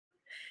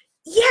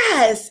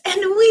Yes, and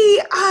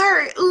we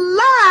are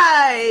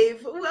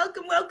live.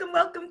 Welcome, welcome,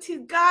 welcome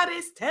to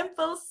Goddess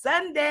Temple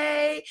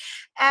Sunday.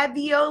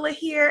 Abiola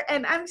here,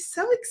 and I'm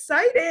so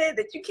excited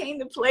that you came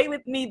to play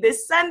with me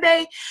this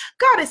Sunday.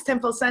 Goddess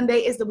Temple Sunday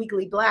is the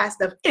weekly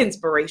blast of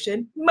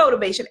inspiration,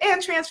 motivation, and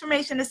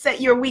transformation to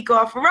set your week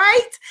off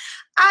right.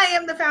 I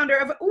am the founder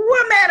of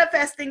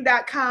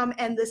womanifesting.com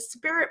and the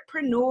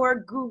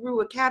Spiritpreneur Guru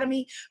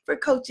Academy for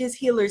coaches,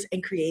 healers,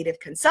 and creative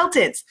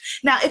consultants.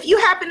 Now, if you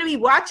happen to be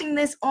watching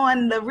this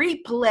on the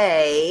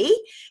replay,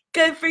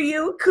 good for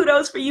you.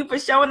 Kudos for you for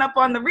showing up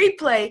on the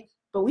replay.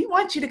 But we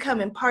want you to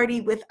come and party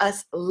with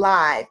us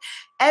live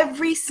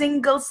every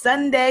single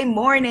Sunday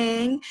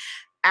morning,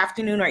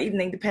 afternoon or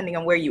evening, depending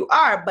on where you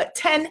are, but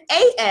 10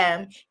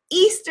 a.m.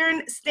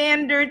 Eastern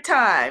Standard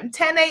Time,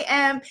 10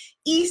 a.m.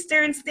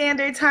 Eastern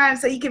Standard Time,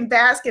 so you can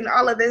bask in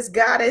all of this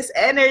goddess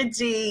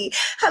energy.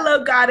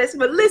 Hello, Goddess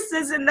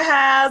Melissa's in the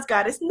house.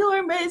 Goddess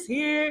Norma is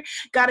here.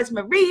 Goddess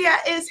Maria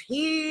is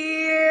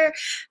here.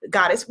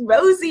 Goddess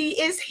Rosie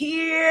is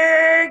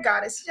here.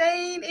 Goddess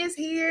Shane is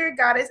here.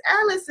 Goddess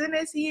Allison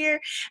is here.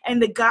 And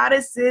the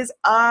goddesses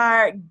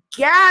are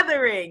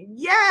gathering.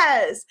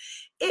 Yes.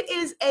 It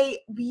is a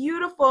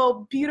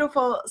beautiful,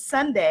 beautiful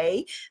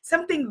Sunday.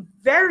 Something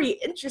very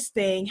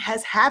interesting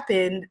has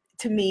happened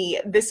to me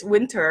this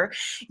winter.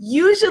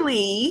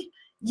 Usually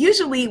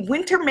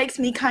winter makes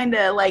me kind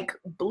of like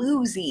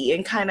bluesy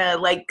and kind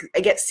of like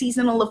I get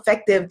seasonal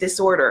affective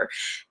disorder.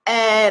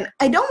 And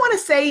I don't want to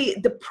say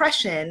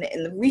depression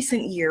in the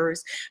recent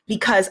years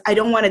because I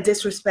don't want to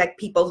disrespect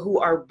people who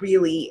are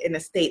really in a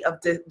state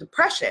of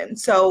depression.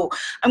 So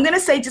I'm going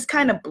to say just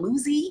kind of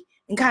bluesy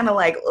and kind of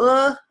like,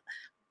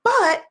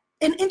 But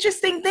an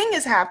interesting thing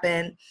has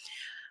happened.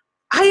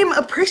 I am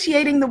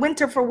appreciating the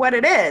winter for what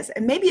it is.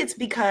 And maybe it's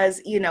because,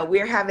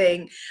 we're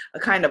having a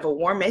kind of a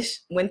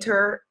warmish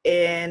winter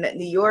in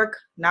New York.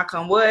 Knock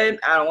on wood.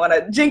 I don't want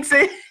to jinx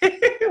it.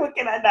 What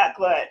can I knock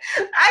wood?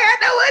 I got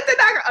no wood to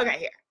knock on. Okay,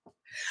 here.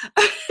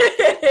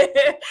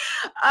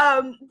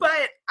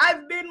 But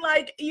I've been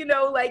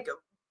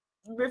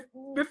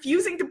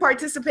refusing to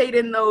participate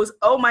in those,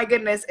 oh my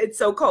goodness, it's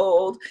so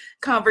cold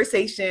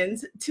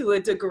conversations to a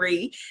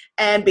degree,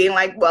 and being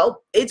like,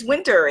 well, it's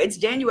winter, it's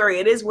January,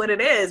 it is what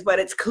it is, but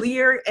it's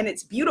clear and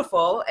it's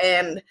beautiful.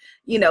 And,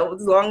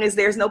 as long as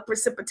there's no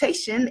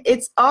precipitation,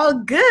 it's all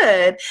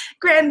good.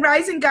 Grand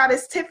Rising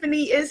Goddess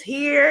Tiffany is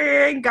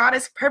here, and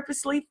Goddess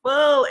Purposely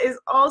Full is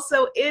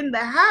also in the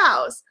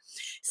house.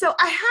 So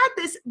I had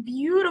this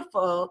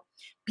beautiful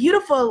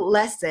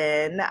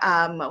lesson,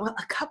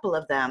 a couple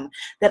of them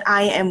that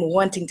I am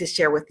wanting to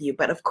share with you.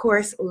 But of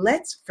course,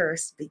 let's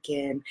first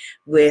begin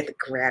with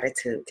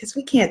gratitude, because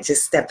we can't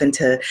just step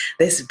into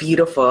this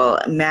beautiful,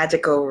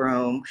 magical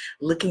room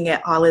looking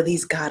at all of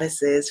these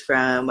goddesses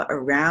from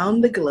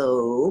around the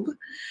globe.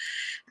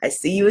 I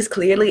see you as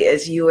clearly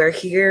as you are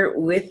here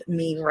with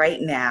me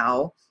right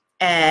now,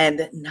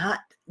 and not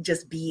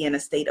just be in a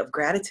state of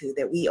gratitude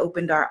that we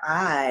opened our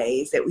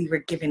eyes, that we were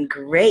given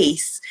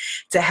grace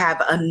to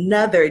have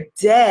another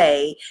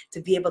day to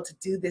be able to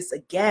do this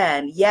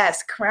again.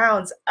 Yes,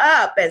 crowns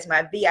up, as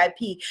my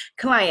VIP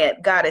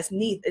client, Goddess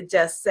Neith,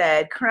 just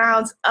said,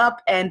 crowns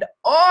up and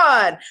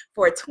on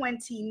for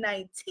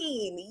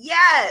 2019.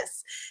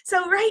 Yes.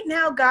 So right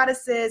now,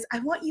 goddesses, I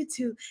want you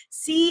to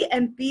see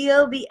and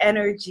feel the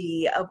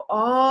energy of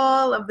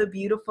all of the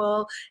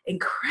beautiful,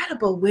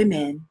 incredible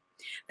women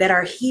that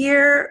are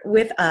here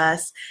with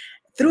us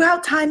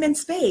throughout time and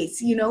space,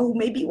 who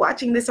may be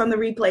watching this on the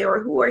replay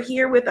or who are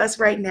here with us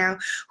right now,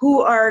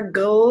 who are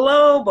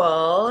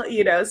global.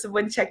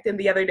 Someone checked in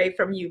the other day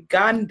from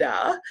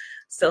Uganda.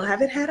 Still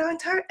haven't had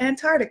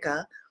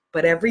Antarctica,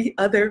 but every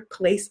other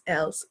place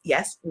else.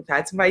 Yes, we've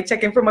had somebody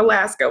check in from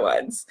Alaska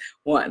once.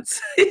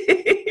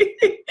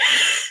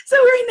 So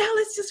right now,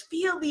 let's just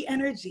feel the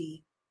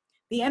energy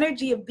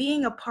of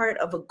being a part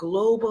of a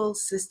global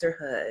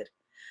sisterhood.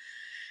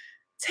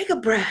 Take a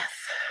breath,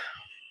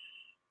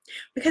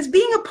 because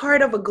being a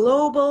part of a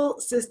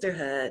global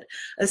sisterhood,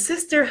 a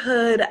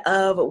sisterhood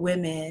of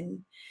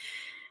women,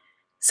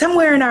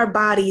 somewhere in our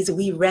bodies,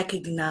 we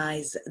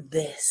recognize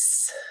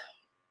this.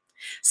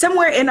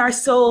 Somewhere in our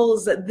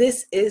souls,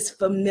 this is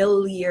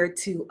familiar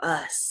to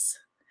us.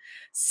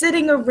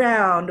 Sitting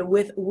around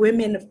with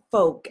women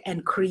folk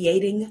and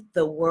creating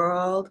the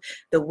world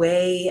the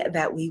way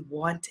that we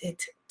want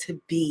it to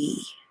be.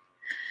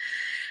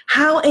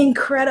 How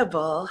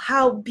incredible,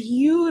 how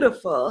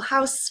beautiful,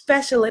 how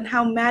special, and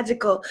how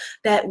magical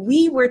that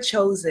we were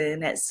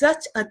chosen at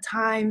such a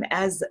time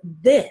as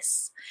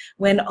this,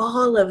 when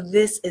all of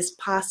this is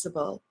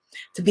possible,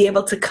 to be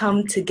able to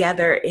come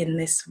together in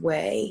this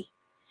way.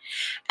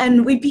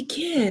 And we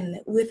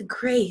begin with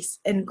grace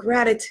and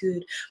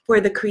gratitude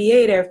for the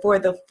Creator, for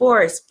the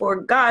Force,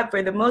 for God,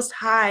 for the Most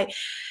High,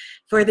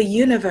 for the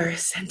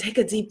universe. And take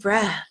a deep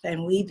breath,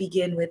 and we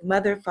begin with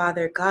Mother,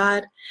 Father,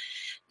 God.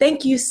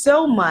 Thank you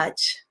so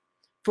much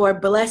for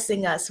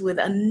blessing us with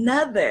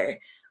another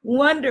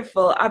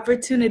wonderful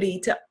opportunity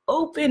to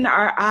open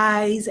our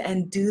eyes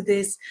and do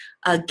this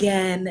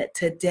again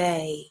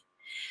today.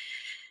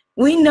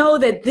 We know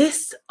that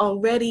this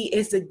already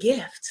is a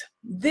gift.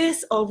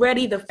 This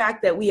already, the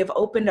fact that we have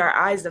opened our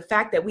eyes, the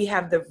fact that we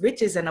have the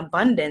riches and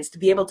abundance to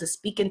be able to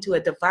speak into a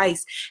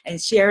device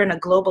and share in a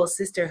global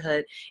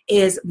sisterhood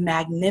is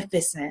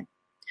magnificent.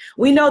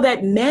 We know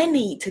that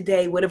many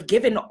today would have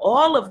given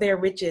all of their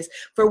riches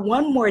for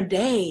one more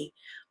day,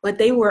 but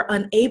they were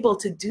unable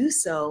to do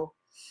so.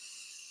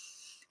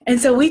 And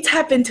so we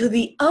tap into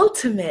the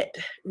ultimate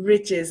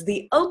riches,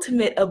 the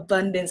ultimate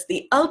abundance,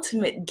 the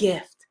ultimate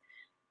gift,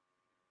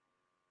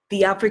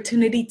 the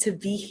opportunity to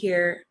be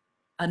here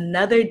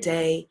another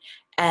day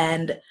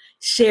and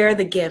share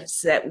the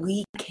gifts that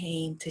we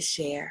came to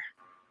share.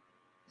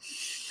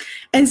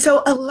 And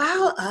so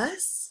allow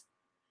us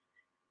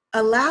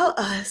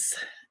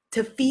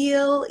to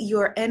feel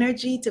your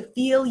energy, to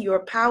feel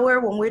your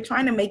power when we're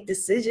trying to make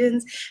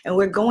decisions and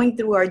we're going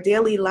through our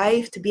daily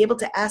life, to be able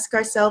to ask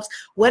ourselves,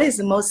 what is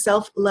the most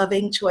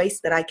self-loving choice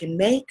that I can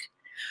make?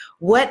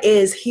 What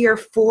is here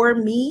for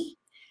me?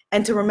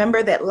 And to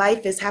remember that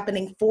life is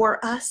happening for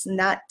us,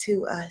 not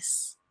to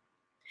us.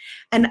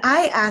 And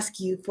I ask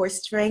you for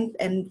strength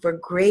and for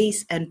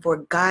grace and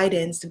for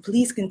guidance to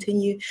please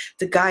continue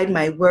to guide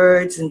my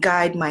words and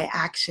guide my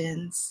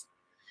actions.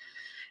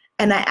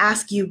 And I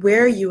ask you,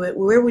 where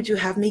would you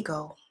have me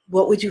go?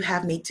 What would you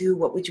have me do?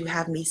 What would you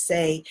have me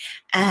say?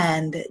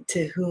 And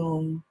to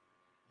whom?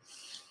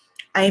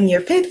 I am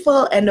your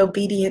faithful and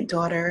obedient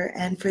daughter.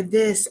 And for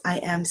this, I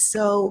am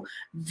so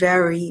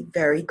very,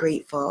 very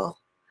grateful.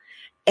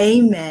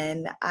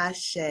 Amen,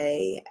 Ashe,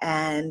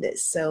 and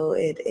so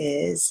it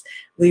is.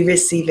 We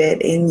receive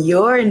it in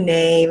your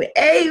name.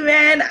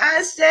 Amen,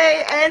 Ashe,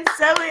 and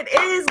so it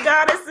is,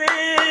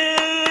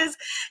 goddesses.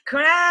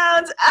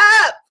 Crowns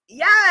up.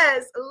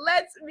 Yes,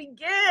 let's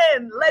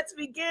begin. Let's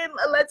begin.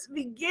 Let's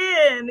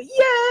begin.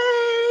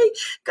 Yay!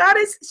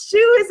 Goddess Shu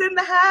is in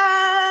the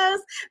house.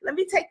 Let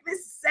me take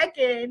this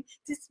second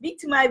to speak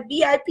to my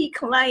VIP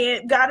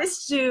client,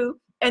 Goddess Shu,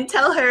 and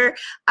tell her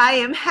I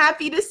am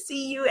happy to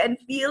see you and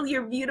feel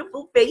your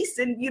beautiful face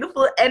and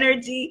beautiful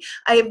energy.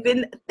 I have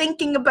been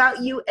thinking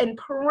about you and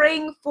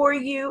praying for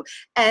you,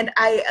 and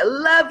I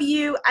love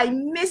you. I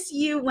miss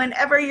you.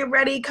 Whenever you're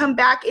ready, come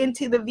back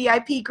into the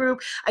VIP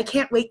group. I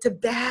can't wait to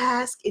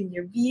bask in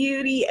your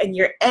beauty and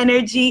your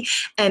energy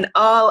and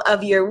all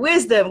of your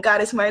wisdom.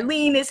 Goddess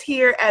Marlene is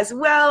here, as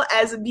well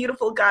as a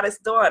beautiful Goddess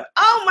Dawn.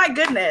 Oh my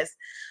goodness.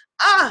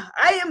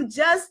 I am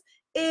just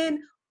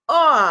in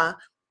awe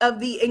of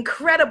the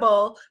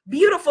incredible,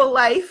 beautiful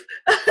life.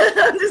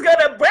 I'm just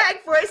gonna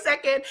brag for a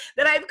second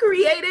that I've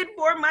created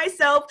for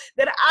myself,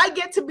 that I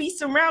get to be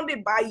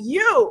surrounded by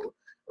you.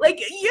 Like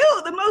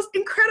you, the most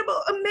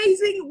incredible,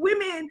 amazing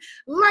women,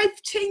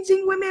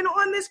 life-changing women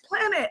on this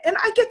planet. And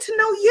I get to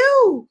know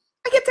you.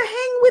 I get to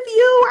hang with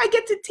you. I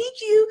get to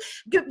teach you,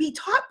 be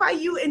taught by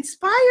you,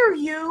 inspire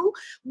you,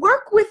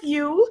 work with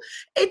you.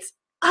 It's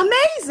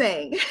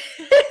amazing.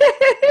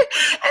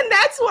 And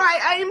that's why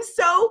I am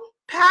so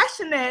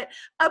passionate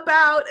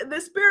about the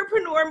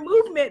Spiritpreneur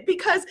movement,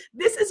 because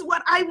this is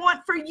what I want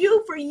for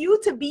you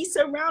to be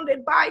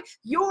surrounded by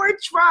your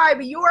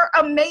tribe, your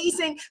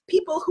amazing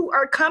people who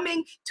are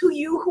coming to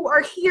you, who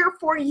are here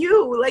for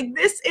you. Like,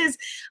 this is,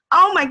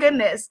 oh my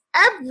goodness,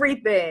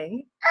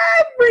 everything.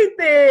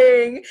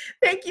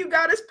 Thank you,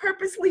 Goddess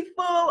Purposely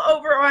Full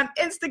over on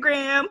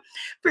Instagram,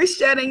 for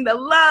shedding the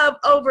love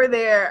over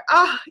there.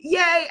 Oh,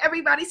 yay,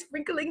 everybody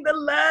sprinkling the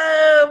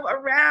love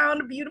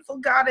around beautiful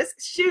Goddess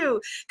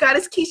Shu.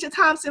 Goddess Keisha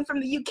Thompson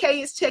from the UK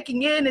is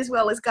checking in, as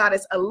well as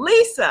Goddess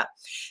Elisa.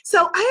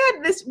 So I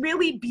had this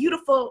really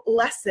beautiful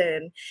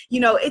lesson. You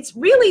know, it's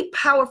really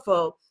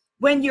powerful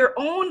when your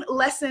own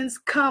lessons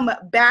come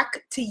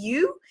back to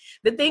you,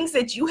 the things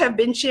that you have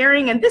been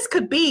sharing, and this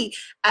could be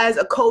as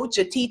a coach,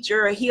 a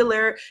teacher, a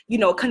healer, you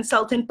know,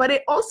 consultant, but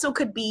it also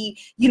could be,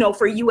 you know,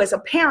 for you as a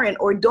parent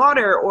or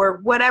daughter or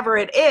whatever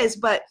it is.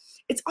 But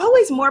it's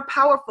always more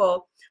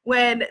powerful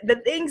when the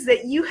things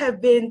that you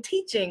have been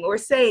teaching or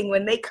saying,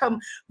 when they come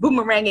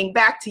boomeranging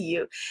back to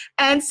you.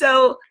 And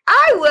so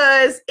I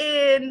was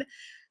in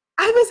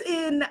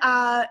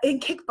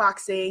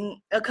kickboxing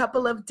a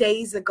couple of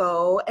days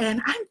ago,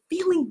 and I'm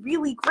feeling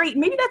really great.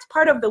 Maybe that's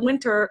part of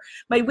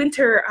my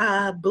winter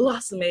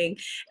blossoming,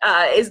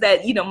 is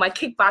that, you know, my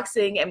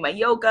kickboxing and my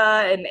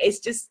yoga, and it's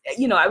just,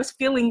 you know, I was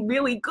feeling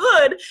really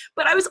good,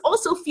 but I was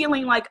also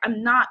feeling like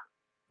I'm not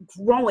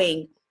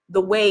growing the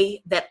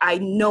way that I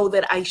know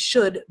that I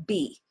should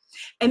be.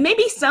 And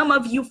maybe some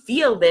of you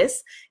feel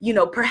this, you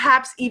know,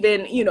 perhaps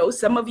even, you know,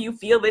 some of you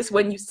feel this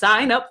when you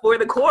sign up for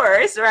the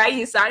course, right?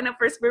 You sign up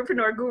for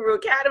Spiritpreneur Guru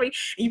Academy,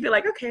 and you feel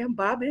like, okay, I'm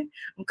bobbing,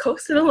 I'm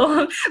coasting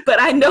along,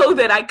 but I know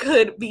that I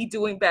could be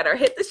doing better.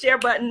 Hit the share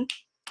button,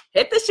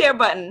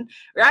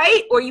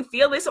 right? Or you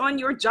feel this on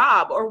your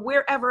job or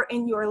wherever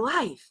in your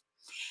life.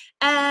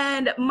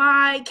 And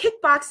my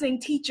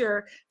kickboxing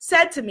teacher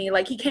said to me,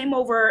 like, he came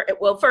over,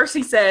 well, first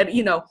he said,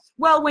 you know,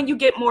 well, when you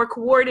get more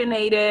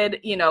coordinated,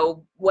 you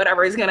know,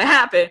 whatever is going to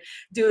happen.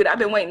 Dude, I've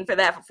been waiting for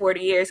that for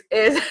 40 years.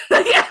 I'm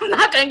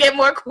not going to get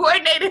more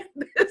coordinated.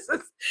 It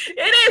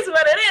is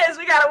what it is.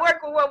 We got to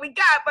work with what we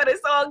got, but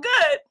it's all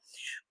good.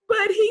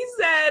 But he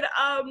said,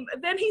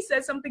 then he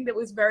said something that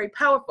was very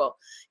powerful.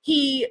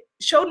 He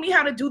showed me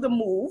how to do the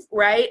move,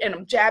 right? And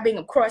I'm jabbing,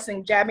 I'm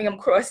crossing,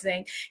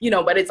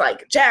 but it's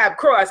like jab,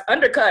 cross,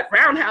 undercut,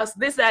 roundhouse,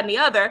 this, that, and the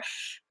other.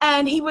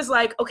 And he was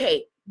like,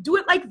 okay, do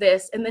it like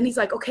this. And then he's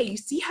like, okay, you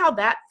see how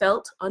that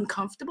felt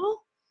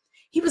uncomfortable?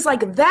 He was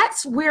like,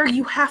 that's where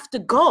you have to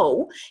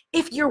go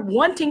if you're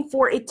wanting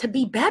for it to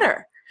be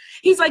better.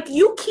 He's like,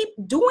 you keep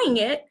doing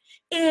it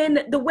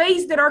in the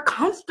ways that are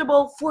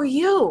comfortable for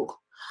you.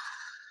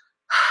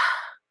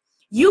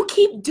 You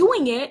keep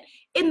doing it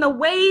in the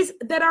ways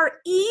that are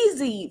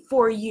easy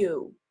for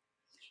you.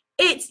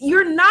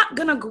 You're not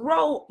going to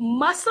grow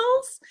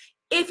muscles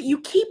if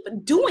you keep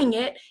doing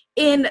it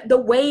in the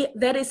way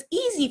that is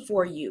easy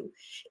for you.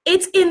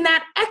 It's in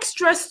that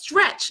extra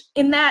stretch,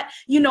 in that,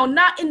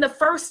 not in the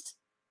first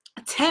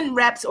 10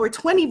 reps or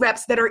 20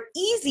 reps that are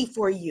easy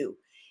for you.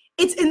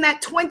 It's in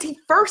that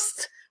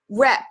 21st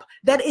rep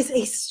that is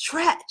a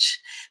stretch,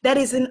 that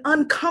is an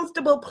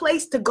uncomfortable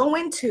place to go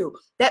into,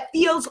 that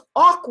feels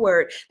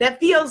awkward, that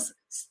feels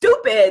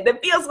stupid,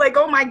 that feels like,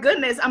 oh my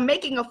goodness, I'm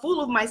making a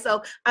fool of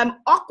myself, I'm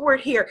awkward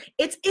here.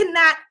 It's in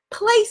that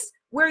place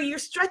where you're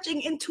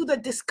stretching into the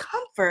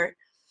discomfort,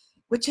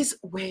 which is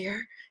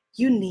where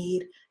you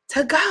need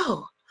to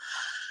go.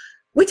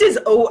 Which is,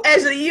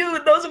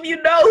 those of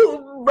you know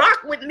who rock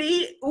with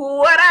me,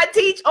 what I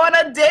teach on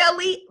a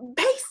daily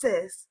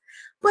basis.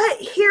 But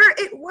here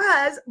it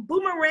was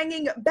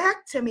boomeranging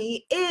back to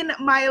me in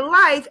my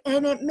life,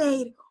 and it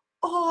made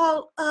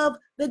all of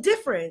the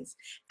difference.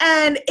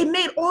 And it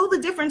made all the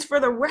difference for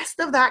the rest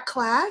of that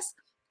class.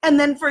 And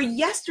then for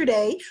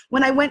yesterday,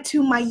 when I went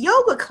to my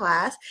yoga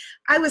class,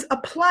 I was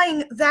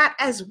applying that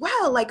as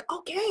well. Like,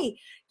 okay,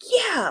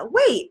 yeah,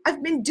 wait,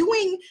 I've been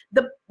doing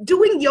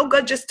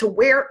yoga just to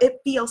where it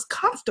feels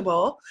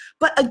comfortable.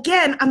 But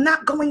again, I'm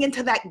not going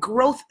into that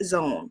growth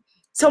zone.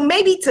 So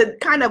maybe to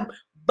kind of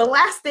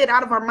blast it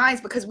out of our minds,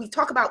 because we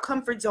talk about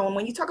comfort zone.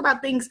 When you talk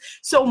about things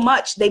so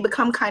much, they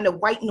become kind of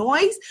white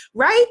noise,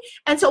 right?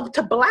 And so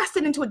to blast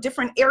it into a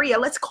different area,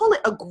 let's call it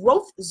a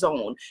growth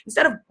zone.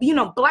 Instead of, you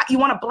want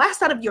to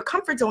blast out of your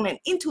comfort zone and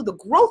into the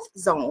growth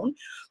zone.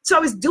 So I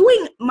was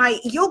doing my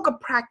yoga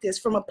practice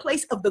from a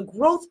place of the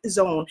growth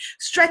zone,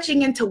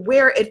 stretching into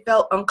where it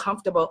felt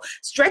uncomfortable,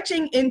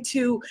 stretching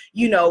into,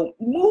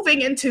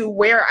 moving into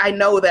where I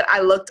know that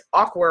I looked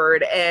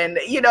awkward and,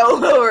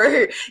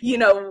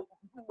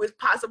 was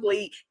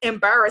possibly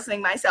embarrassing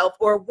myself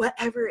or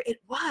whatever it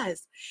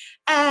was.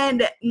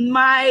 And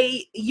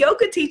my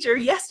yoga teacher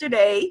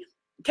yesterday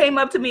came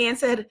up to me and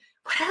said,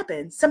 what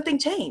happened? Something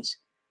changed.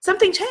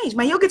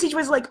 My yoga teacher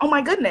was like, oh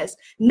my goodness,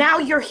 now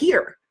you're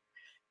here.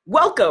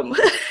 Welcome. And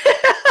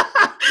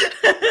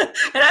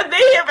I've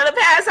been here for the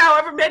past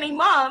however many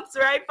months,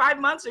 right? 5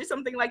 months or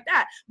something like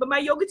that. But my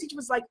yoga teacher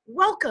was like,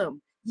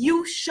 welcome.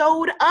 You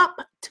showed up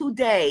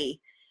today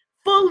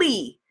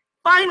fully,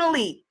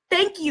 finally.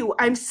 Thank you.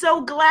 I'm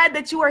so glad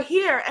that you are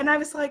here. And I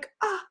was like,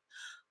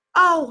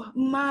 oh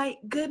my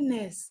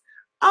goodness.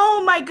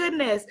 Oh my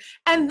goodness.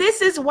 And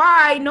this is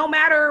why no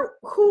matter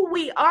who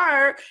we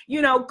are,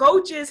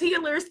 coaches,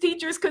 healers,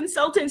 teachers,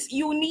 consultants,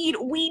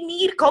 we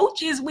need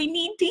coaches, we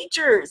need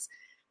teachers,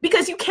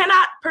 because you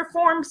cannot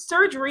perform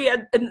surgery.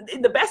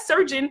 The best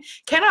surgeon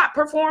cannot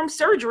perform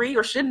surgery,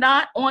 or should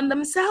not, on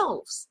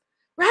themselves,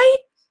 right?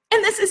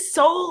 And this is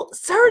soul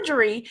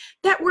surgery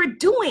that we're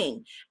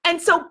doing.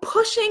 And so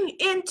pushing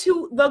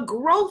into the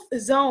growth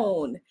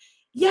zone.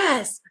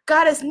 Yes,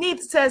 Goddess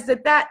Neith says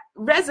that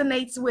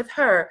resonates with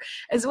her,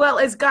 as well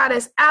as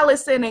Goddess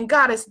Allison and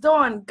Goddess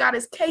Dawn.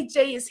 Goddess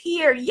KJ is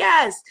here.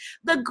 Yes,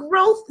 the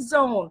growth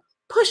zone.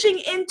 Pushing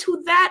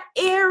into that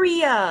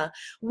area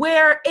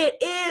where it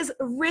is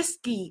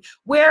risky,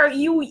 where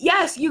you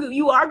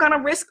are going to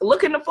risk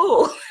looking a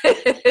fool,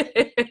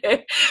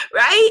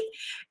 right?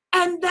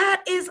 And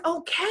that is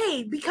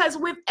okay, because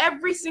with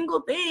every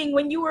single thing,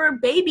 when you were a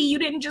baby, you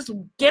didn't just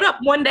get up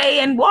one day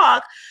and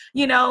walk,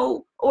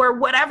 or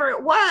whatever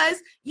it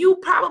was. You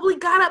probably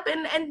got up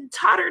and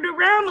tottered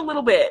around a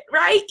little bit,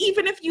 right?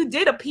 Even if you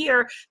did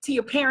appear to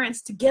your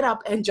parents to get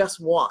up and just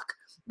walk.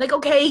 Like,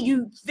 okay,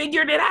 you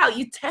figured it out.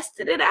 You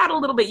tested it out a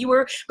little bit.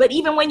 But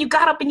even when you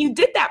got up and you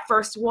did that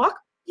first walk,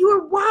 you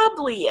were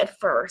wobbly at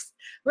first,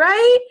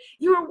 right?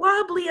 You were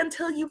wobbly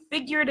until you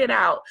figured it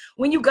out.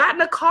 When you got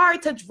in a car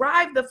to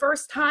drive the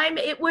first time,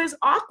 it was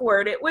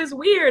awkward. It was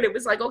weird. It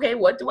was like, okay,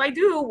 what do I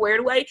do? Where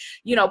do I,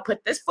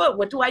 put this foot?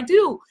 What do I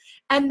do?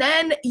 And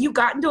then you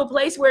got into a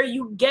place where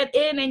you get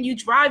in and you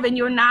drive and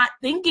you're not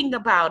thinking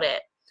about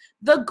it.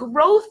 The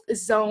growth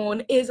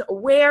zone is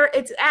where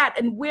it's at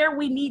and where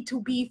we need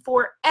to be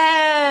for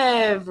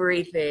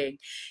everything.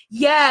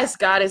 Yes,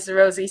 Goddess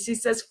Rosie, she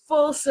says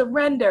full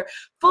surrender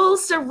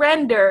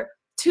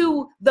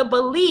to the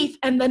belief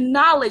and the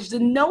knowledge, the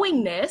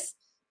knowingness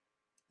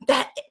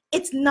that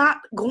it's not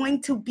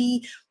going to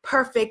be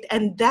perfect,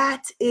 and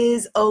that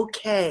is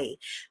okay.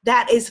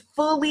 That is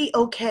fully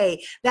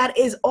okay. That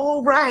is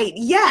all right.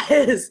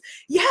 Yes.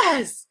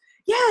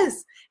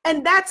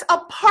 And that's a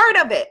part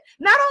of it.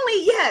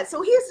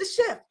 So here's the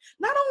shift.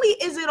 Not only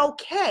is it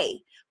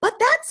okay, but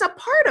that's a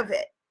part of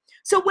it.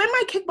 So when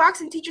my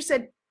kickboxing teacher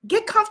said,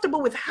 get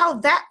comfortable with how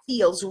that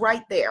feels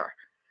right there,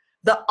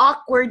 the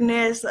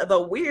awkwardness,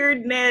 the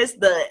weirdness,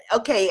 the,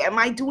 okay, am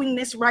I doing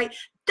this right?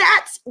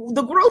 That's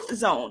the growth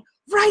zone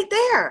right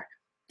there.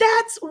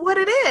 That's what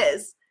it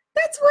is.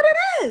 That's what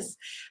it is.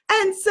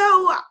 And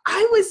so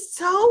I was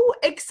so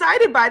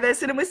excited by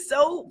this. And it was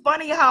so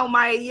funny how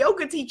my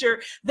yoga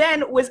teacher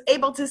then was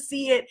able to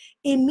see it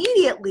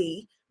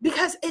immediately,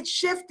 because it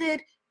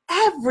shifted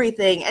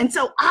everything. And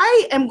so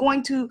I am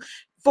going to,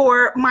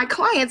 for my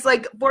clients,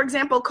 like, for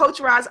example,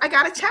 Coach Roz, I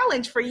got a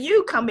challenge for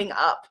you coming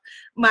up,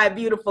 my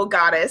beautiful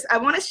goddess. I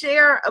want to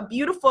share a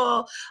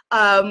beautiful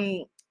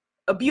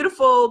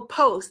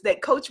post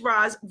that Coach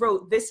Roz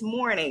wrote this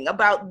morning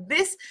about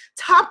this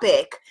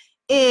topic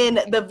in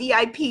the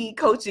VIP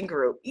coaching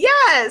group.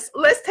 Yes,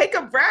 let's take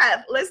a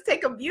breath. Let's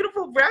take a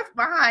beautiful breath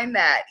behind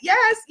that.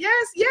 Yes,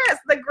 yes, yes.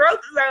 The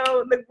growth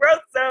zone, the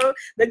growth zone,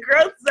 the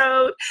growth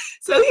zone.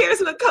 So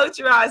here's what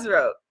Coach Roz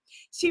wrote.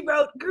 She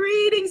wrote,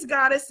 greetings,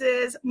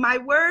 goddesses. My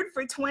word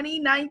for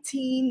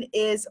 2019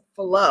 is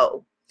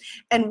flow.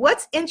 And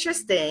what's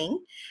interesting,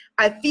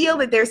 I feel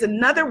that there's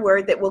another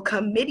word that will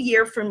come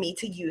mid-year for me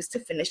to use to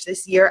finish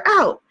this year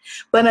out.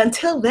 But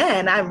until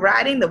then, I'm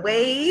riding the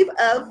wave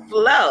of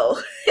flow.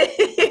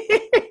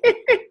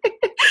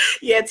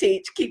 Yeah,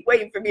 Teach, keep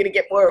waiting for me to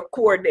get more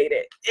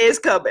coordinated. It's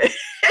coming.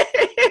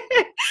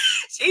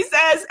 She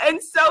says,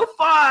 and so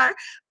far,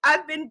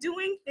 I've been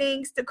doing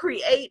things to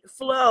create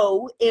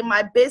flow in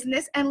my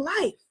business and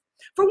life.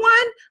 For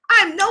one,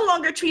 I'm no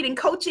longer treating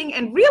coaching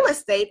and real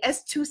estate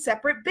as two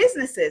separate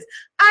businesses.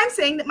 I'm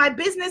saying that my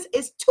business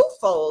is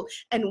twofold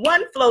and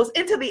one flows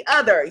into the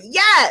other.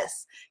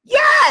 Yes,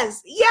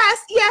 yes, yes,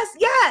 yes,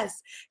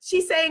 yes.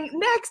 She's saying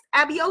next,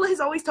 Abiola has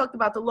always talked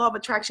about the law of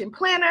attraction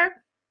planner.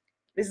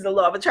 This is the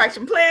law of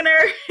attraction planner.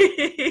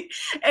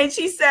 And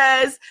she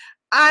says,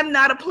 I'm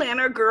not a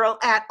planner girl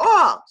at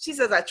all. She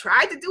says, I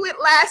tried to do it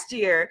last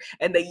year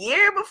and the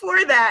year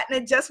before that, and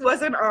it just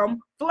wasn't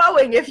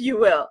flowing, if you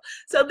will.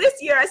 So this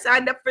year I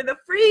signed up for the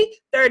free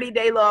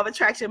 30-day law of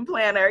attraction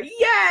planner.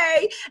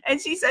 Yay! And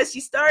she says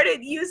she started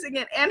using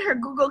it in her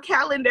Google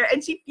Calendar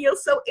and she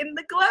feels so in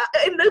the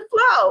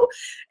flow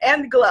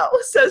and glow.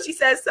 So she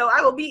says, so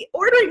I will be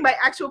ordering my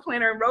actual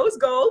planner in rose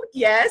gold.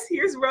 Yes,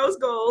 here's rose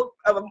gold.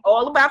 I'm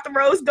all about the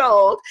rose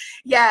gold.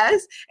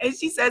 Yes. And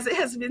she says it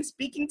has been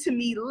speaking to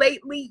me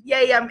lately.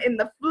 Yay, I'm in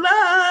the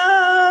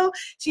flow.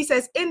 She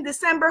says in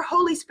December,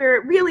 Holy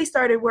Spirit really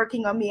started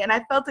working on me and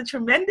I felt a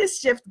tremendous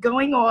shift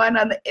going on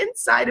the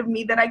inside of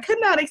me that I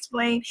could not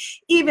explain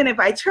even if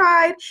I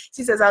tried.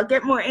 She says, I'll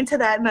get more into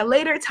that in a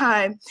later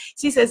time.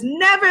 She says,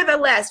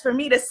 nevertheless, for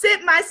me to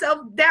sit myself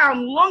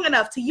down long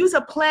enough to use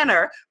a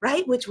planner,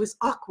 right, which was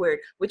awkward,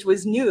 which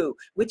was new,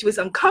 which was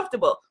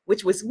uncomfortable,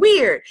 which was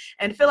weird,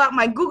 and fill out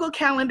my Google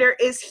Calendar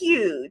is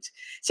huge.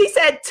 She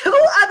said two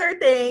other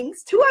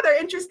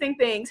interesting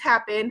things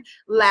happened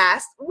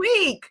last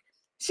week.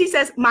 She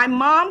says, my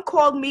mom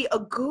called me a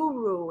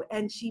guru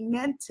and she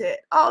meant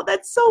it. Oh,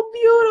 that's so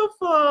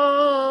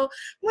beautiful.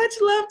 Much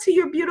love to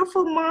your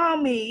beautiful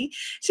mommy.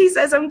 She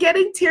says, I'm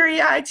getting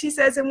teary-eyed. She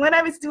says, and when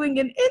I was doing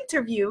an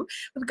interview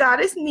with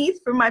Goddess Neith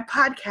for my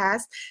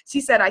podcast, she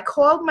said, I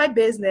called my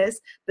business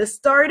the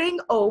Starting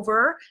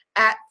Over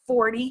at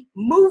 40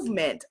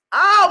 movement.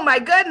 Oh my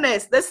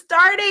goodness, the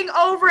Starting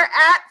Over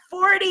at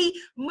 40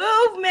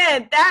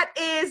 movement. That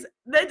is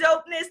the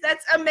dopeness.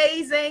 That's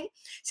amazing.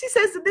 She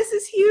says, this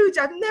is huge.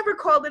 I've never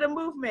called it a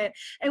movement.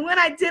 And when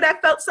I did, I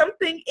felt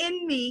something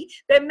in me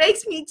that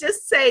makes me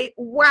just say,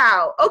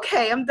 wow.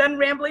 Okay, I'm done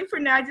rambling for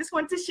now. I just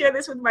want to share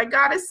this with my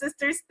goddess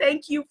sisters.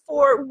 Thank you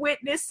for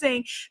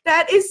witnessing.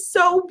 That is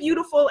so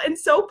beautiful and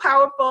so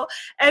powerful.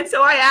 And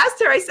so I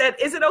asked her, I said,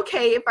 is it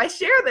okay if I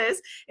share this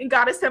in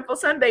Goddess Temple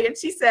Sunday? And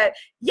she said,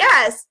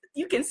 yes.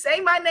 You can say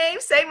my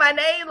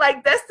name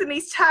like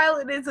Destiny's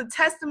Child. It is a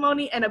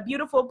testimony and a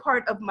beautiful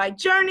part of my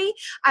journey.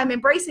 I'm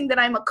embracing that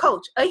I'm a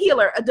coach, a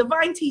healer, a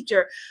divine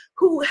teacher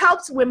who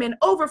helps women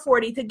over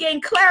 40 to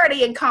gain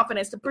clarity and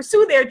confidence to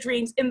pursue their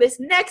dreams in this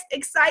next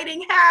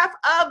exciting half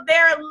of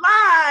their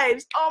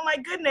lives. Oh my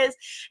goodness.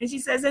 And she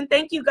says, and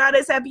thank you,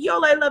 Goddess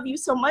Abiola. I love you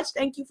so much.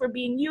 Thank you for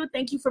being you.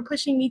 Thank you for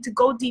pushing me to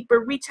go deeper,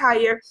 reach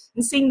higher,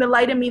 and seeing the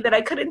light in me that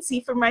I couldn't see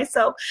for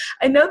myself.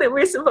 I know that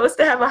we're supposed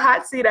to have a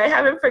hot seat. I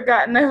haven't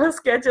forgotten. I will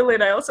schedule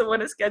it. I also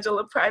want to schedule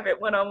a private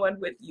one-on-one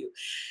with you.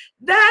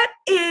 That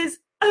is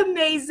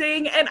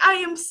amazing. And I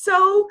am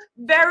so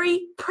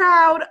very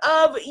proud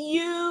of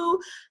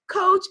you,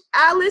 Coach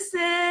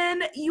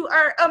Allison. You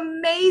are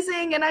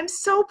amazing. And I'm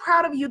so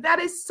proud of you. That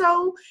is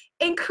so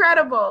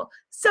incredible.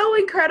 So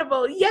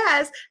incredible.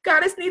 Yes.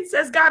 Goddess Neith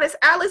says, Goddess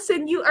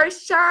Allison, you are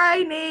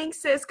shining,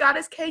 sis.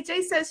 Goddess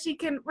KJ says she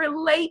can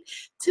relate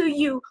to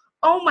you.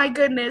 Oh my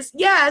goodness.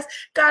 Yes.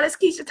 Goddess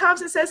Keisha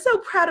Thompson says, so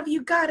proud of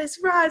you, Goddess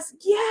Roz.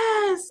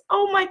 Yes.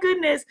 Oh my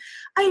goodness.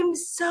 I am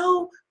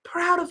so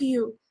proud of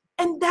you.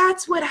 And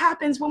that's what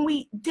happens when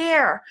we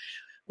dare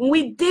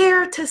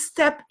to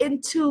step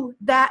into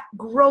that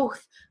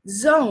growth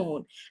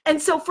zone.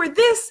 And so for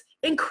this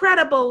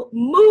incredible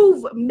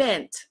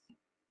movement,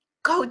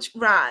 Coach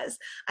Roz,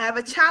 I have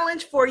a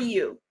challenge for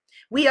you.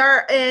 We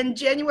are in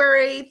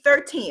January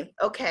 13th.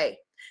 Okay.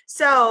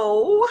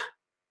 So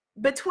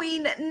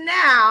between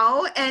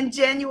now and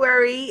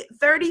January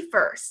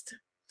 31st,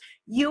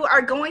 you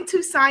are going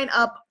to sign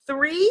up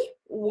 3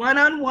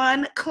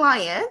 one-on-one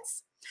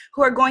clients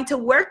who are going to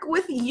work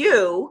with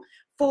you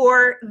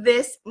for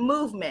this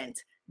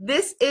movement.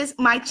 This is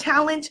my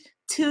challenge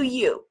to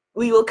you.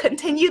 We will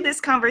continue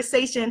this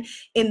conversation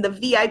in the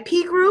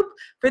VIP group.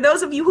 For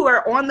those of you who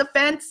are on the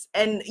fence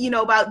and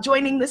about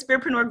joining the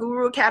Spiritpreneur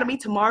Guru Academy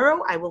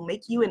tomorrow, I will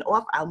make you an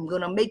offer. I'm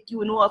going to make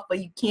you an offer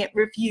you can't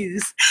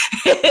refuse.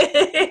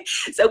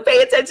 So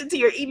pay attention to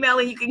your email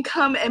and you can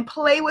come and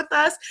play with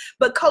us.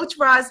 But Coach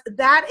Roz,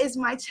 that is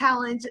my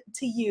challenge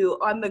to you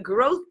on the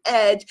Growth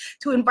Edge,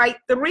 to invite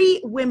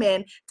 3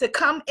 women to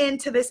come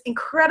into this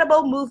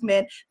incredible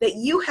movement that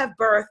you have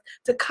birthed,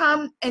 to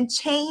come and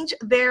change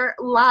their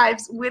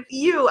lives with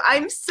you.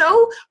 I'm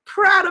so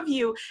proud of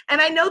you.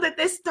 And I know that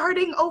this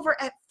starting over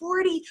at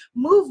 40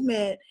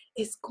 movement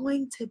is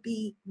going to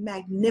be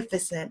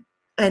magnificent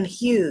and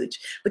huge,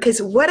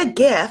 because what a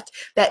gift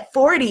that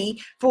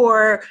 40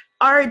 for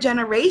our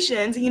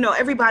generations,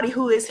 everybody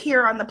who is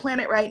here on the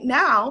planet right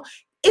now,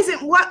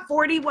 isn't what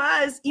 40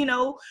 was,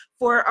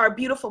 for our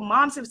beautiful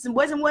moms. It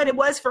wasn't what it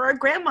was for our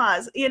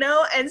grandmas,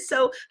 and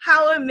so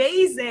how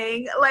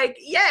amazing. Like,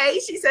 yay,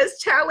 she says,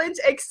 challenge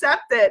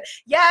accepted.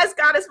 Yes,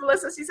 Goddess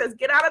Melissa, she says,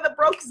 get out of the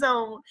broke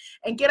zone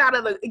and get out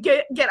of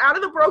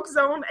the broke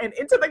zone and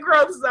into the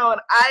growth zone.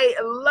 I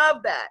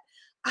love that.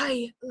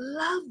 I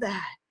love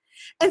that.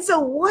 And so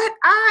one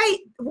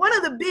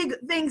of the big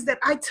things that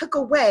I took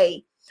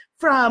away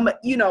from,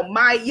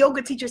 my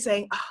yoga teacher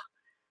saying, oh,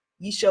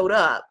 you showed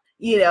up,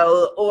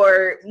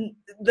 or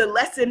the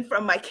lesson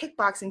from my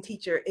kickboxing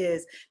teacher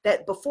is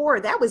that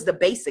before that was the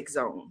basic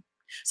zone.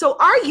 So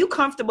are you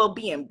comfortable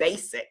being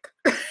basic?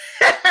 Hit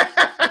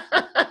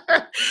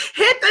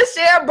the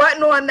share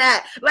button on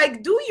that.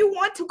 Like, do you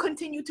want to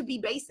continue to be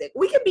basic?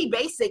 We can be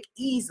basic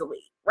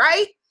easily,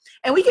 right?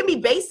 And we can be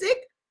basic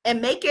and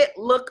make it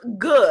look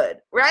good,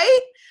 right?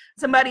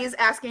 Somebody is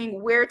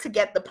asking where to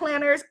get the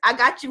planners. I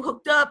got you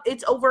hooked up.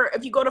 It's over.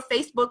 If you go to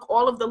Facebook,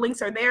 all of the links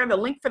are there. The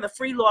link for the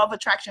free Law of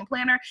Attraction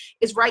Planner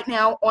is right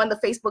now on the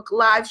Facebook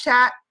live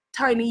chat,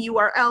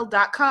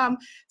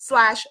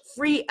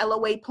 tinyurl.com/free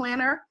LOA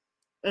planner.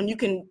 And you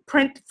can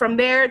print from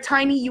there,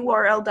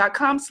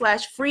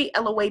 tinyurl.com/free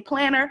LOA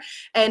planner.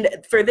 And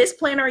for this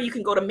planner, you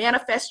can go to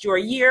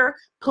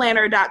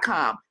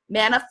manifestyouryearplanner.com.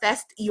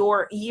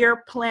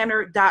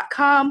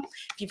 manifestyouryearplanner.com.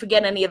 If you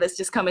forget any of this,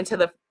 just come into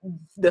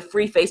the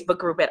free Facebook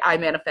group at I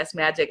Manifest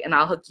Magic and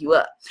I'll hook you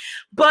up.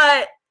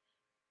 But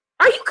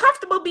are you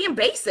comfortable being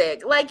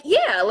basic? Like,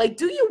 yeah, like,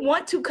 do you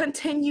want to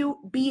continue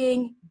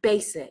being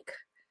basic?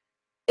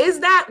 Is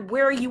that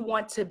where you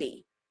want to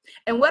be?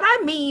 And what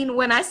I mean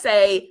when I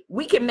say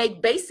we can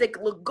make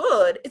basic look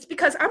good, it's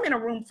because I'm in a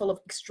room full of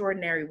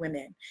extraordinary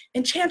women.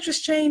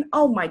 Enchantress Jane,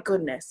 oh my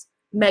goodness,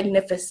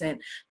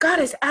 magnificent.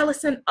 Goddess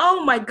Allison,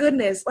 oh my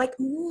goodness, like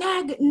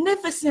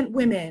magnificent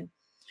women,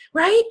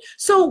 right?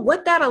 So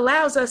what that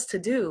allows us to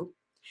do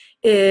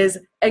is,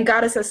 and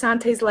Goddess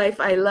Asante's Life,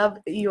 I love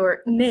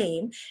your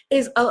name,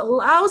 is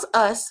allows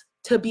us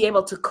to be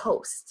able to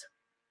coast.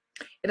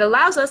 It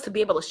allows us to be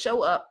able to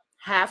show up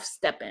half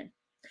stepping.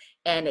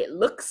 And it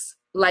looks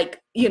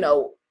like,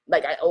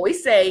 like I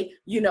always say,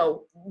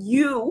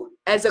 you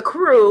as a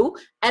crew,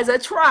 as a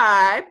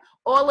tribe,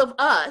 all of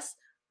us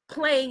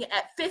playing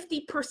at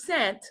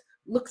 50%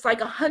 looks like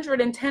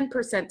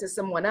 110% to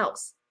someone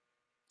else.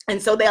 And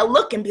so they'll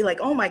look and be like,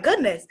 oh my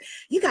goodness,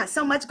 you got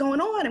so much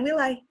going on. And we're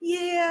like,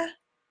 yeah,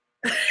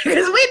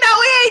 because we know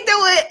we ain't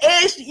doing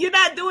ish. You're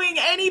not doing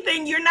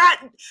anything. You're not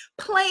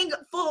playing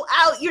full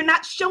out. You're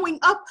not showing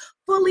up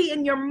fully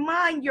in your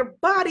mind, your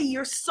body,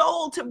 your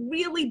soul to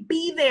really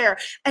be there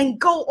and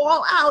go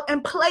all out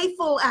and play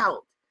full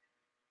out.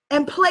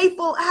 And play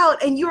full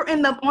out, and you're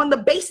on the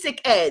basic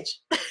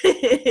edge.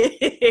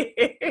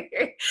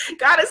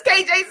 Goddess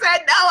KJ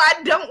said, no,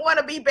 I don't want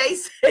to be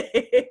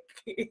basic.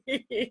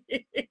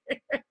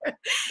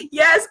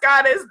 Yes,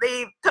 Goddess,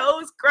 the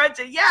toes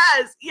crunching.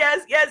 Yes.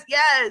 Yes. Yes.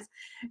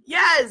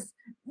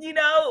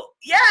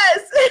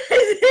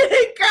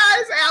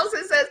 Goddess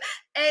Allison says,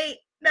 ain't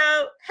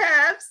no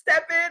half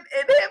stepping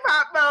in hip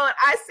hop mode.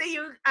 I see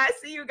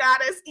you,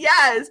 Goddess.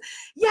 Yes.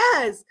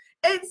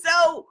 And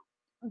so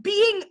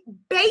being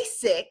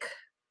basic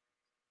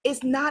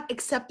is not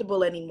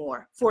acceptable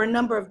anymore for a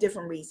number of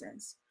different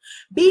reasons.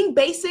 Being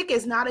basic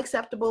is not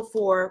acceptable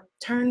for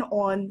turn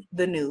on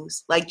the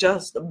news, like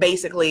just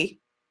basically,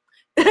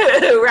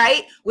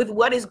 right? With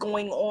what is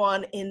going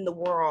on in the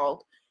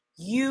world,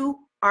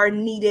 you are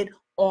needed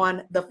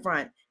on the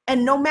front.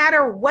 And no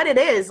matter what it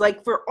is,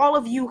 like for all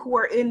of you who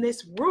are in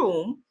this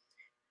room,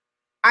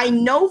 I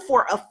know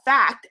for a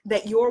fact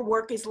that your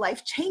work is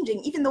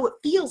life-changing, even though it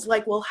feels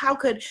like, well, how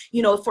could,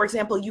 for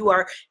example, you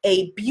are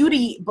a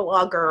beauty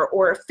blogger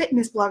or a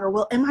fitness blogger.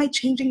 Well, am I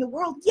changing the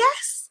world?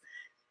 Yes,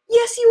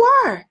 you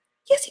are.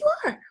 Yes, you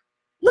are.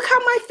 Look how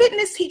my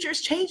fitness teachers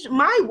changed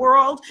my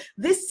world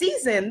this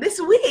season, this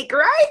week,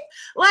 right?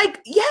 Like,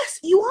 yes,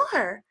 you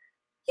are.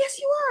 Yes,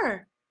 you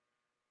are.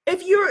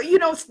 If you're,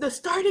 the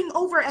starting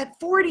over at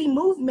 40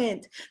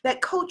 movement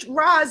that Coach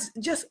Roz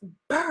just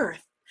birthed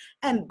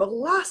and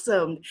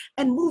blossomed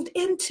and moved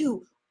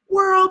into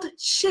world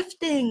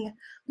shifting,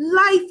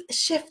 life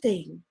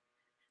shifting.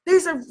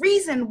 There's a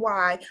reason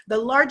why the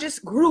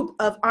largest group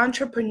of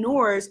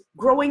entrepreneurs,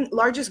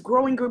 largest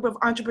growing group of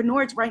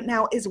entrepreneurs right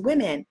now is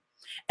women.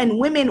 And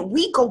women,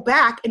 we go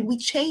back and we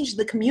change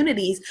the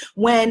communities.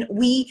 When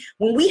we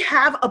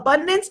have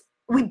abundance,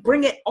 we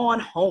bring it on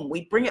home.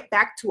 We bring it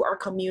back to our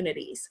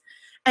communities.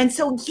 And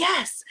so,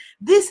 yes,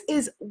 this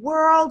is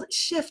world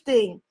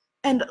shifting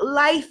and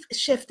life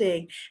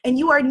shifting, and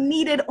you are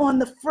needed on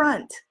the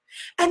front.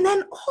 And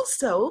then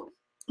also,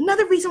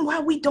 another reason why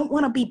we don't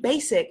want to be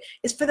basic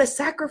is for the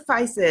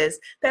sacrifices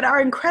that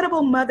our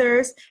incredible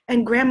mothers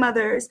and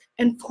grandmothers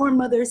and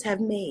foremothers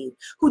have made,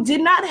 who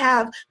did not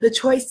have the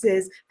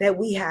choices that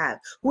we have,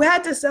 who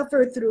had to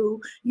suffer through,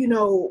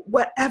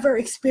 whatever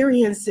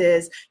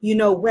experiences,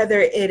 whether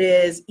it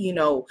is,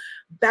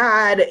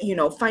 bad,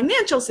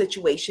 financial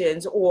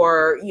situations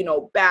or,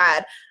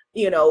 bad,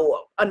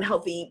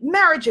 unhealthy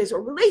marriages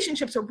or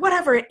relationships or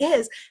whatever it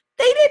is.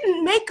 They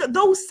didn't make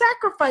those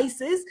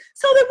sacrifices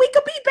so that we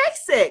could be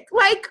basic,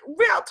 like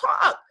real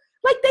talk.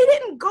 Like they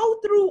didn't go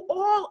through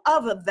all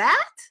of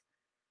that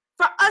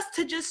for us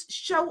to just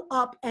show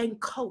up and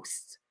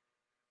coast.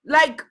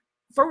 Like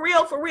for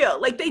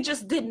real, like they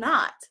just did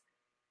not,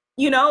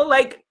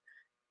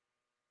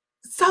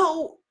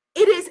 so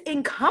it is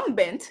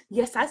incumbent,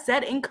 yes, I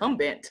said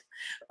incumbent,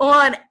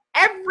 on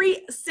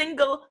every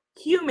single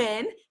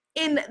human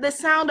in the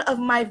sound of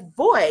my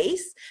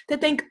voice to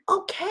think,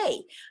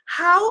 okay,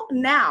 how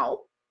now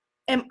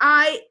am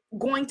I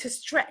going to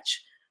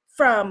stretch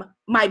from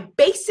my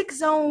basic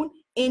zone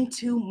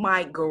into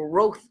my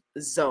growth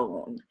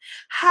zone?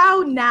 How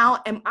now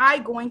am I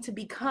going to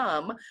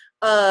become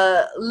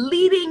a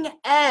leading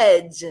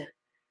edge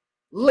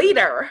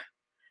leader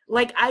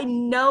like I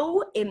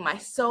know in my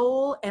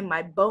soul and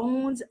my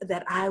bones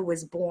that I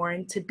was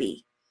born to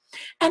be?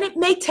 And it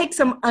may take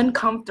some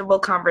uncomfortable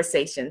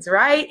conversations,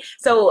 right?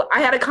 So I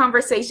had a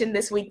conversation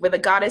this week with a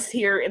goddess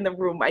here in the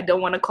room. I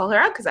don't want to call her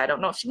out because I don't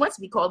know if she wants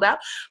to be called out,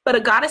 but a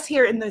goddess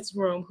here in this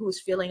room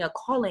who's feeling a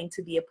calling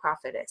to be a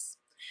prophetess.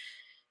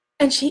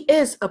 And she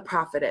is a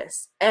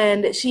prophetess,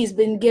 and she's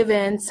been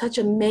given such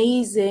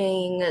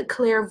amazing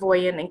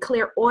clairvoyant and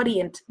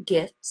clairaudient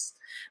gifts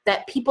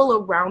that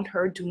people around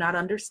her do not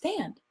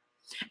understand.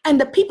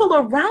 And the people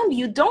around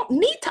you don't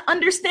need to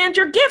understand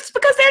your gifts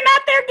because they're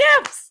not their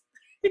gifts.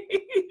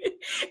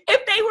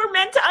 If they were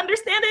meant to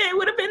understand it, it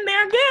would have been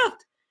their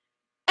gift.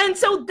 And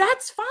so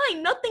that's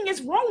fine. Nothing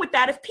is wrong with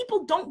that. If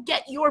people don't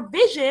get your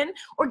vision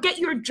or get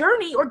your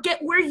journey or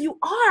get where you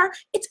are,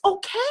 it's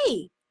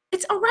okay.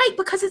 It's all right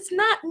because it's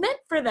not meant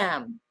for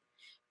them.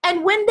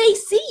 And when they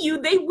see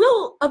you, they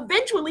will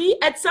eventually,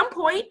 at some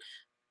point,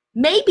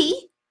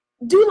 maybe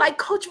do like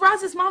Coach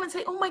Roz's mom and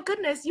say, oh my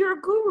goodness, you're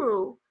a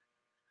guru.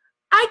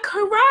 I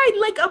cried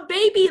like a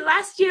baby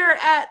last year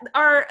at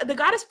the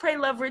Goddess Pray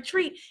Love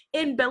retreat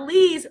in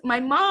Belize.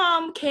 My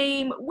mom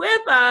came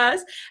with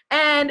us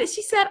and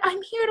she said, I'm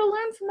here to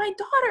learn from my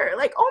daughter.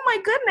 Like, oh my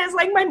goodness,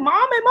 like my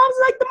mom's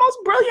like the most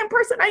brilliant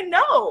person I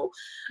know.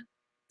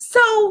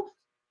 So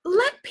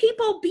let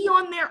people be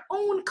on their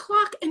own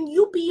clock and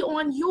you be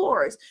on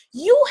yours.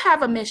 You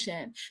have a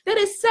mission that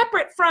is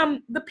separate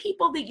from the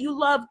people that you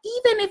love,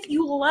 even if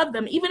you love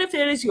them, even if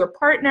it is your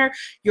partner,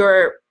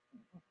 your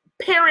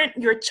parent,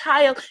 your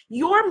child.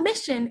 Your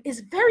mission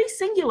is very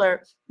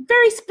singular,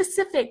 very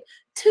specific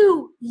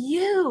to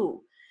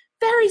you,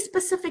 very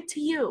specific to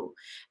you.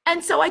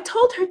 And so I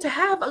told her to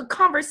have a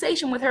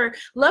conversation with her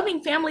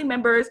loving family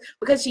members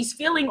because she's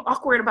feeling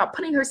awkward about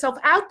putting herself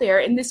out there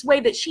in this way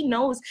that she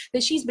knows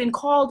that she's been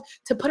called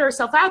to put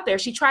herself out there.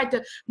 She tried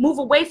to move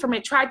away from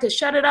it, tried to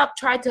shut it up,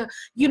 tried to,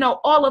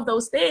 all of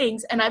those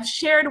things. And I've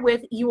shared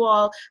with you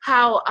all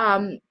how,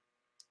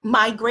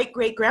 my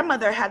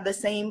great-great-grandmother had the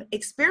same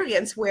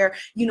experience where,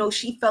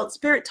 she felt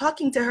spirit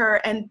talking to her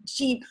and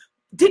she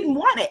didn't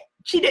want it.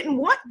 She didn't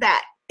want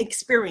that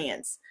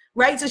experience,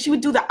 right? So she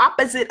would do the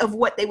opposite of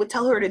what they would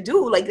tell her to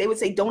do. Like they would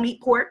say, don't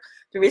eat pork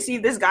to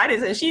receive this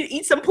guidance. And she'd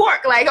eat some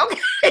pork. Like,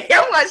 okay,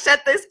 I'm going to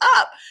shut this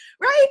up,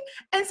 right?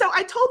 And so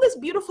I told this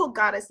beautiful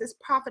goddess, this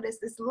prophetess,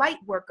 this light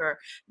worker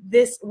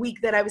this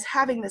week that I was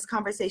having this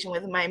conversation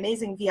with my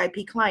amazing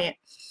VIP client.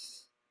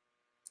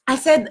 I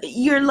said,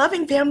 your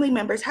loving family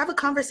members, have a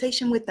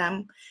conversation with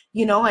them,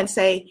 and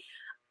say,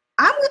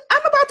 I'm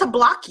about to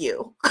block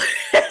you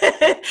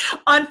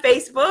on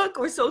Facebook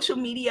or social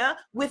media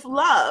with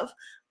love,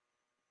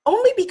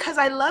 only because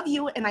I love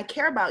you and I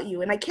care about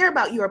you and I care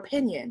about your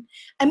opinion.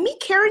 And me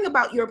caring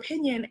about your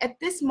opinion at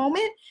this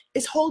moment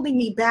is holding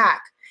me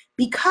back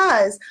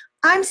because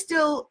I'm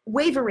still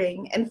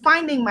wavering and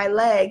finding my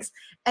legs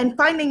and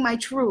finding my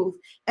truth.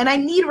 And I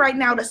need right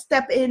now to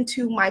step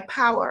into my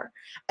power.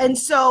 And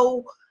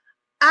so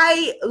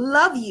I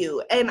love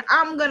you and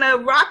I'm going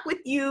to rock with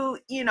you,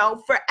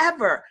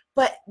 forever.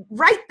 But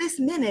right this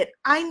minute,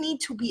 I need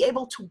to be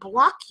able to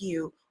block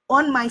you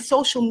on my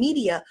social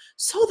media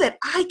so that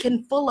I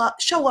can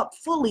show up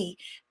fully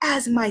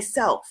as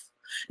myself.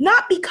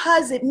 Not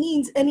because it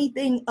means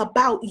anything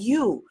about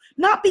you,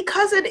 not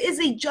because it is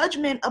a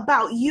judgment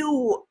about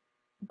you,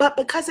 but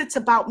because it's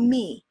about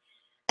me.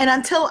 And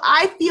until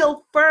I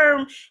feel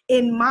firm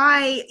in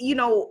my,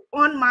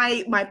 on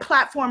my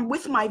platform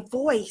with my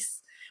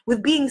voice,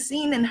 with being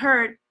seen and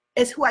heard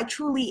as who I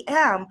truly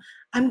am,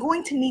 I'm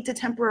going to need to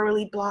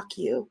temporarily block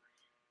you.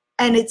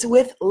 And it's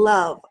with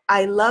love.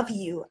 I love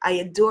you. I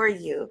adore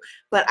you.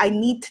 But I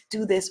need to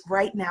do this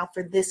right now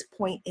for this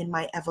point in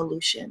my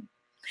evolution.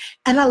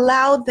 And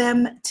allow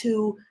them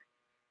to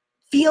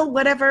feel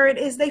whatever it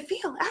is they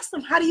feel. Ask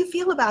them, how do you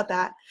feel about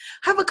that?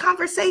 Have a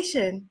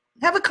conversation.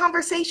 Have a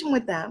conversation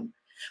with them.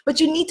 But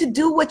you need to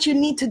do what you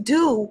need to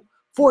do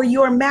for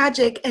your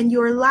magic and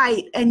your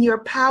light and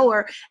your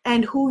power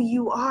and who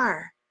you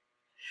are.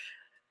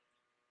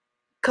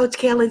 Coach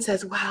Kaylin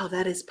says, wow,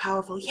 that is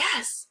powerful.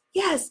 Yes,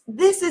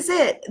 this is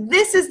it.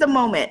 This is the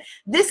moment.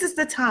 This is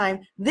the time.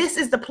 This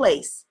is the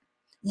place.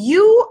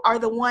 You are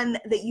the one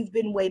that you've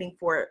been waiting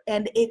for,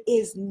 and it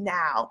is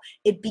now.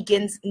 It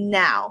begins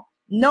now.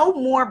 No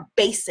more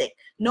basic,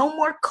 no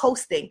more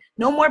coasting,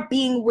 no more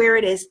being where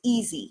it is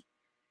easy.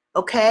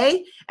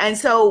 Okay? And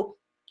so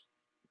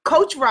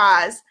Coach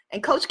Roz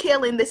and Coach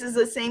Kaylin, this is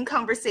the same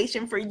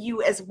conversation for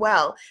you as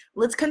well.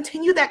 Let's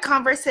continue that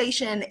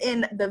conversation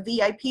in the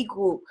VIP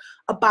group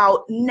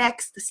about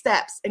next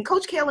steps. And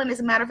Coach Kaylin,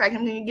 as a matter of fact,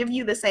 I'm going to give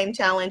you the same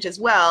challenge as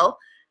well.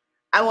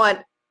 I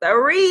want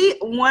 3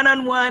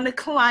 one-on-one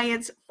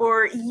clients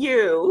for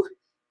you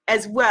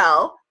as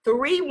well.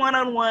 3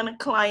 one-on-one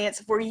clients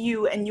for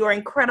you and your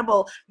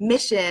incredible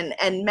mission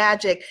and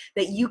magic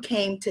that you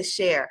came to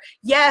share.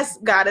 Yes,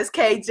 Goddess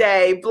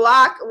KJ,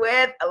 block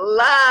with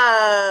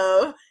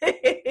love. All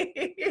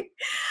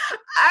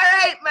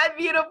right, my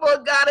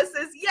beautiful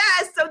goddesses.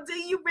 Yes, so do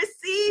you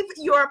receive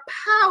your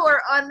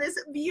power on this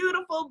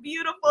beautiful,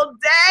 beautiful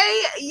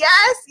day?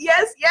 Yes,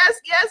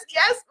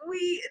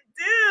 we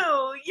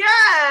do.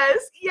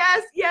 Yes.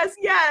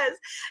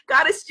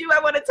 Goddess Jew, I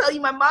want to tell you,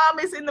 my mom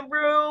is in the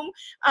room,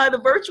 the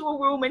virtual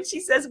room, and she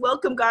says,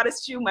 welcome,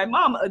 Goddess Jew. My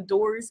mom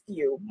adores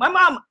you. My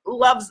mom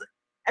loves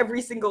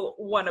every single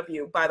one of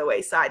you, by the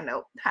way. Side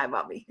note, hi,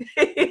 mommy.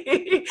 All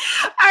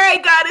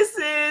right,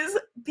 goddesses,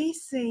 be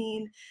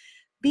seen,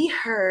 be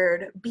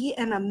heard, be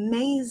an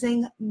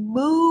amazing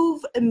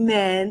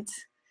movement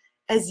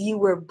as you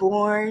were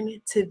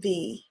born to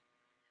be.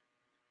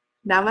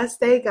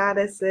 Namaste,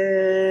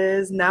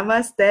 goddesses.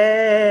 Namaste.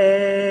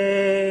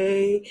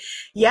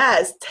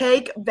 Yes,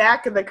 take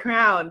back the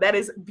crown. That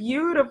is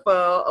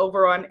beautiful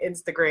over on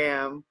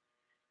Instagram.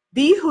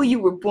 Be who you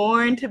were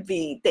born to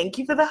be. Thank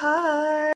you for the heart.